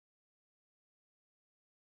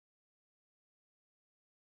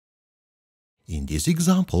In this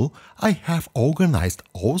example, I have organized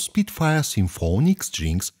all Spitfire symphonic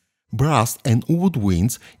strings, brass and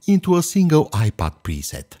woodwinds into a single iPad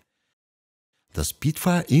preset. The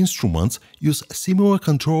Spitfire instruments use similar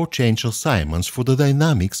control change assignments for the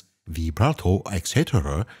dynamics, vibrato,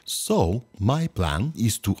 etc., so my plan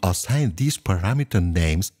is to assign these parameter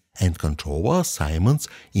names and control assignments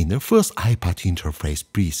in the first iPad interface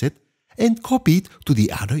preset and copy it to the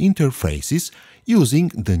other interfaces using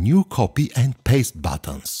the new copy and paste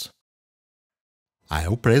buttons.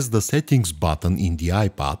 I'll press the settings button in the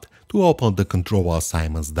iPad to open the control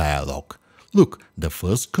assignments dialog. Look, the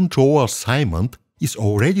first control assignment is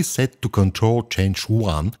already set to control change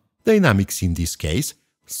 1, dynamics in this case,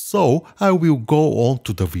 so I will go on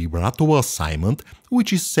to the vibrato assignment,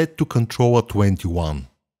 which is set to controller 21.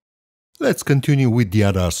 Let's continue with the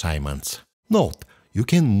other assignments. Note, you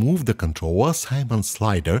can move the control assignment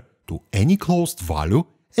slider to any closed value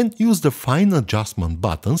and use the fine adjustment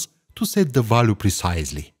buttons to set the value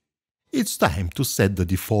precisely. It's time to set the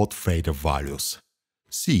default fader values.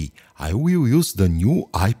 See, I will use the new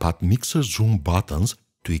iPad mixer zoom buttons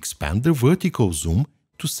to expand the vertical zoom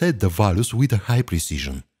to set the values with a high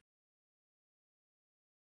precision.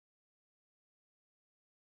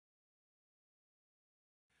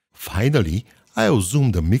 Finally, I'll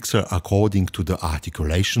zoom the mixer according to the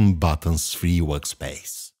articulation button's free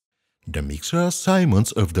workspace. The mixer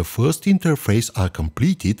assignments of the first interface are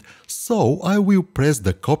completed, so I will press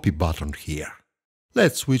the copy button here.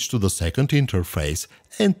 Let's switch to the second interface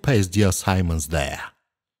and paste the assignments there.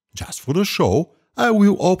 Just for the show, I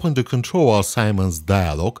will open the control assignments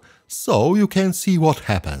dialog so you can see what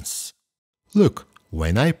happens. Look,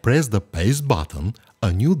 when I press the paste button,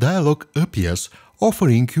 a new dialog appears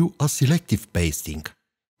offering you a selective pasting.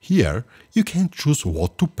 Here, you can choose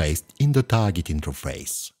what to paste in the target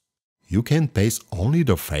interface. You can paste only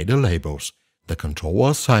the fader labels, the control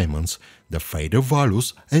assignments, the fader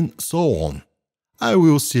values, and so on. I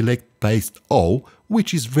will select Paste All,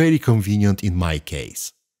 which is very convenient in my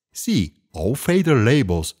case. See, all fader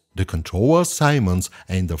labels, the control assignments,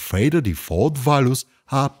 and the fader default values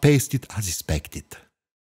are pasted as expected.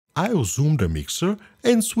 I'll zoom the mixer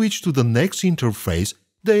and switch to the next interface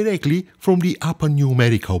directly from the upper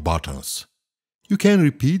numerical buttons. You can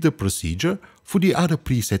repeat the procedure for the other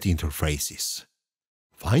preset interfaces.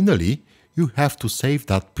 Finally, you have to save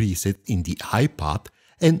that preset in the iPad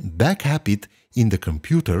and backup it in the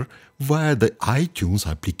computer via the iTunes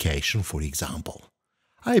application, for example.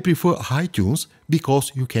 I prefer iTunes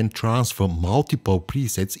because you can transfer multiple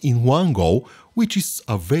presets in one go, which is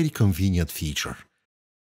a very convenient feature.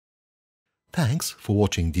 Thanks for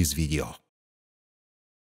watching this video.